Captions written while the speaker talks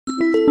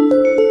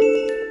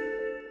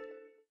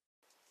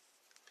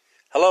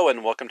Hello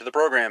and welcome to the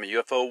program,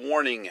 UFO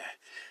Warning.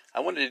 I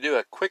wanted to do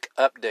a quick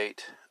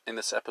update in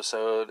this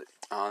episode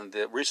on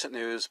the recent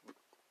news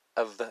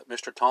of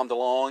Mr. Tom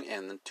DeLonge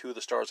and the Two of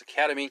the Stars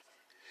Academy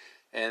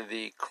and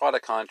the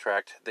CRADA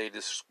contract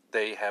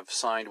they have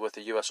signed with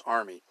the U.S.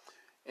 Army.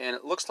 And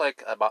it looks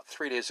like about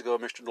 3 days ago,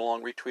 Mr.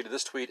 DeLonge retweeted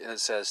this tweet, and it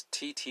says,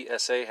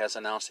 TTSA has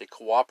announced a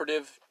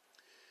cooperative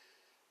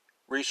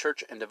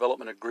research and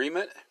development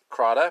agreement,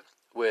 CRADA,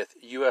 with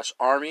U.S.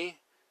 Army,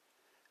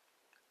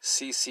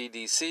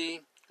 CCDC,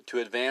 to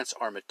advance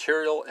our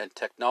material and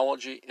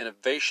technology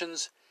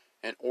innovations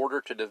in order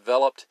to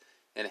develop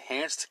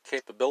enhanced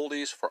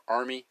capabilities for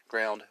Army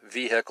ground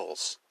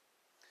vehicles.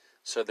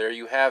 So there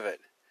you have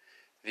it.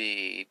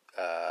 The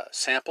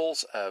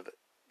samples of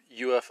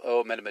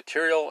UFO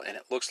metamaterial, and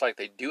it looks like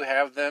they do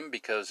have them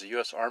because the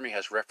U.S. Army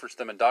has referenced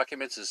them in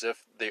documents as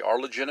if they are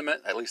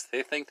legitimate. At least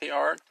they think they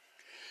are.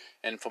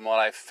 And from what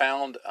I've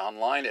found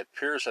online, it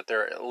appears that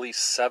there are at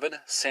least 7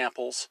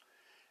 samples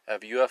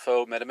of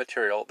UFO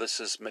metamaterial. This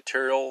is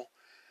material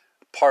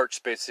parts,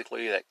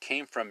 basically, that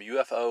came from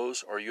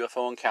UFOs or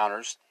UFO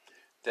encounters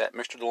that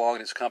Mr. DeLonge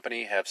and his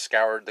company have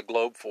scoured the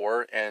globe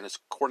for. And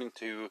according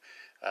to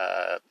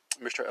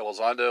Mr.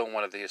 Elizondo,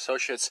 one of the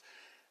associates,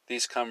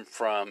 these come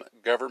from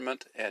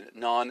government and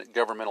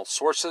non-governmental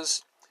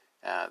sources.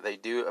 They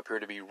do appear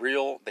to be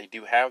real. They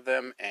do have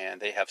them, and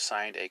they have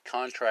signed a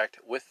contract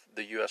with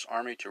the U.S.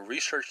 Army to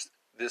research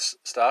this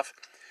stuff.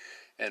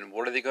 And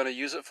what are they going to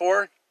use it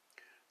for?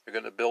 They're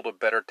going to build a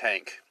better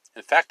tank.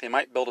 In fact, they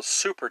might build a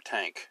super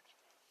tank,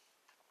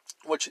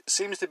 which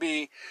seems to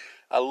be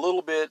a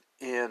little bit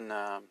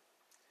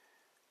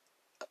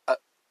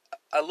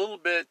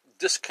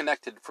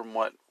disconnected from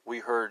what we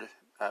heard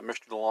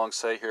Mr. DeLonge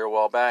say here a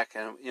while back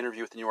in an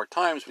interview with the New York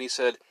Times when he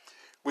said,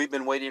 "We've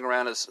been waiting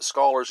around as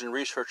scholars and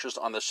researchers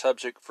on the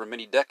subject for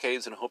many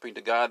decades and hoping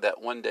to God that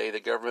one day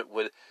the government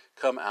would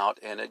come out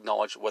and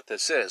acknowledge what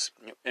this is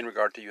in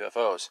regard to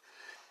UFOs."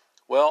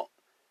 Well,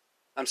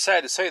 I'm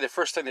sad to say the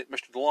first thing that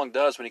Mr. DeLonge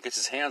does when he gets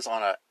his hands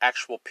on an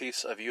actual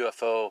piece of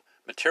UFO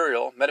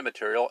material,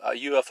 metamaterial, a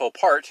UFO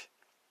part,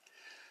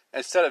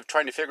 instead of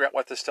trying to figure out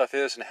what this stuff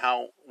is and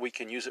how we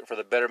can use it for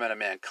the betterment of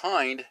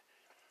mankind,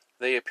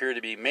 they appear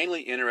to be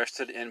mainly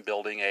interested in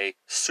building a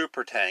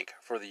super tank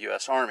for the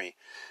U.S. Army.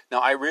 Now,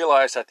 I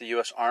realize that the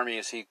U.S. Army,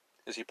 as he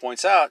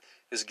points out,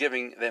 is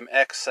giving them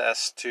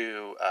access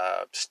to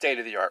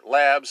state-of-the-art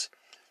labs,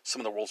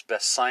 some of the world's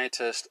best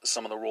scientists,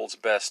 some of the world's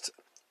best,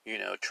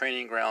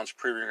 training grounds,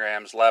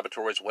 programs,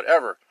 laboratories,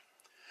 whatever.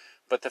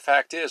 But the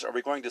fact is, are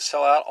we going to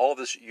sell out all of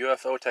this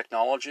UFO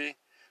technology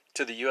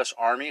to the U.S.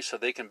 Army so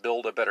they can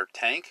build a better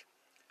tank?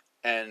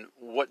 And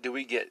what do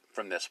we get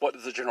from this? What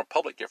does the general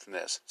public get from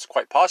this? It's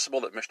quite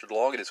possible that Mr.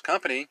 DeLonge and his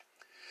company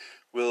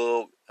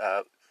will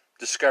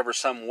discover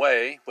some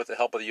way, with the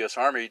help of the U.S.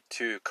 Army,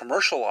 to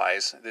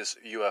commercialize this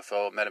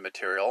UFO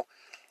metamaterial,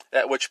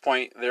 at which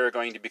point they're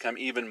going to become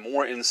even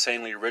more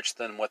insanely rich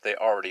than what they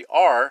already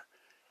are.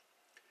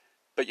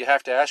 But you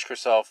have to ask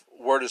yourself,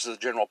 where does the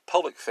general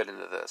public fit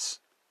into this?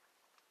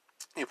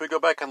 If we go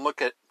back and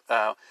look at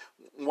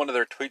one of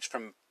their tweets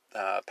from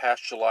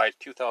past July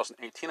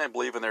 2018, I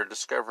believe, and they're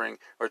discovering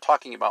or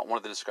talking about one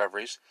of the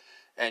discoveries,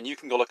 and you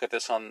can go look at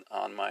this on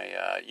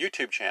my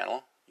YouTube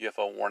channel,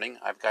 UFO Warning.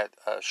 I've got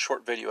a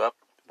short video up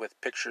with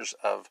pictures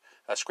of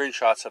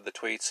screenshots of the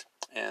tweets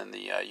and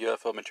the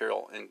UFO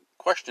material in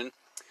question.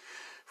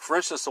 For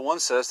instance, the one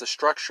says the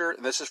structure,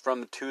 and this is from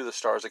the Two of the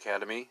Stars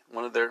Academy,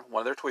 one of their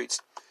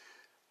tweets.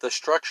 The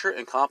structure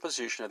and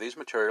composition of these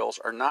materials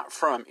are not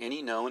from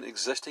any known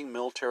existing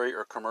military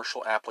or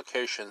commercial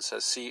application,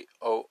 says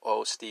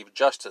COO Steve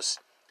Justice.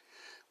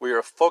 We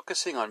are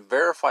focusing on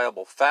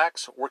verifiable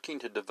facts, working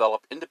to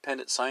develop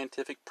independent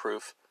scientific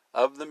proof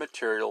of the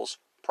materials,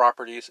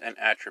 properties, and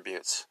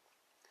attributes.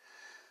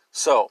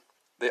 So,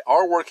 they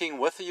are working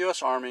with the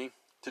U.S. Army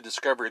to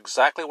discover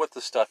exactly what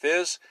this stuff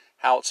is,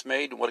 how it's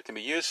made, and what it can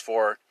be used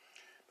for.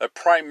 But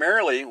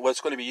primarily, what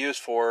it's going to be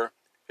used for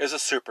is a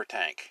super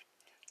tank.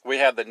 We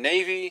have the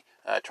Navy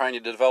trying to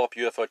develop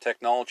UFO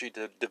technology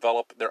to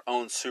develop their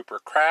own super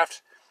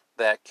craft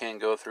that can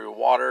go through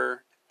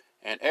water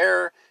and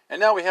air.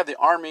 And now we have the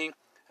Army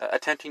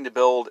attempting to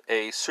build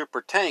a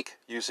super tank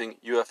using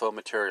UFO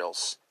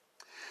materials.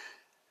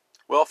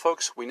 Well,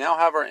 folks, we now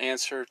have our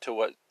answer to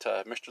what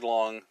Mr.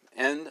 DeLonge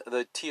and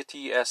the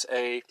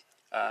TTSA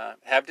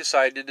have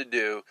decided to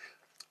do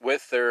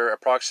with their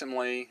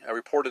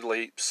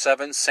reportedly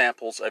 7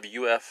 samples of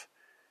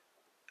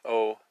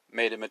UFO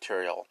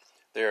metamaterial.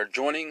 They are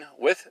joining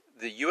with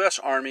the U.S.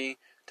 Army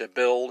to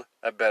build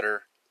a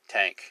better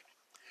tank.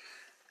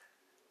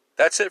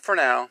 That's it for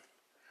now.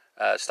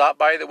 Stop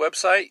by the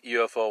website,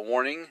 UFO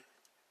Warning,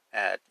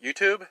 at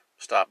YouTube.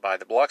 Stop by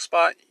the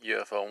blogspot,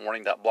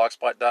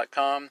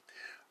 ufowarning.blogspot.com.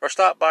 Or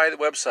stop by the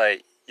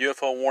website,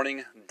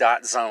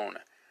 ufowarning.zone.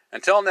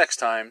 Until next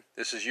time,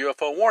 this is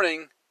UFO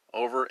Warning,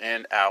 over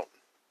and out.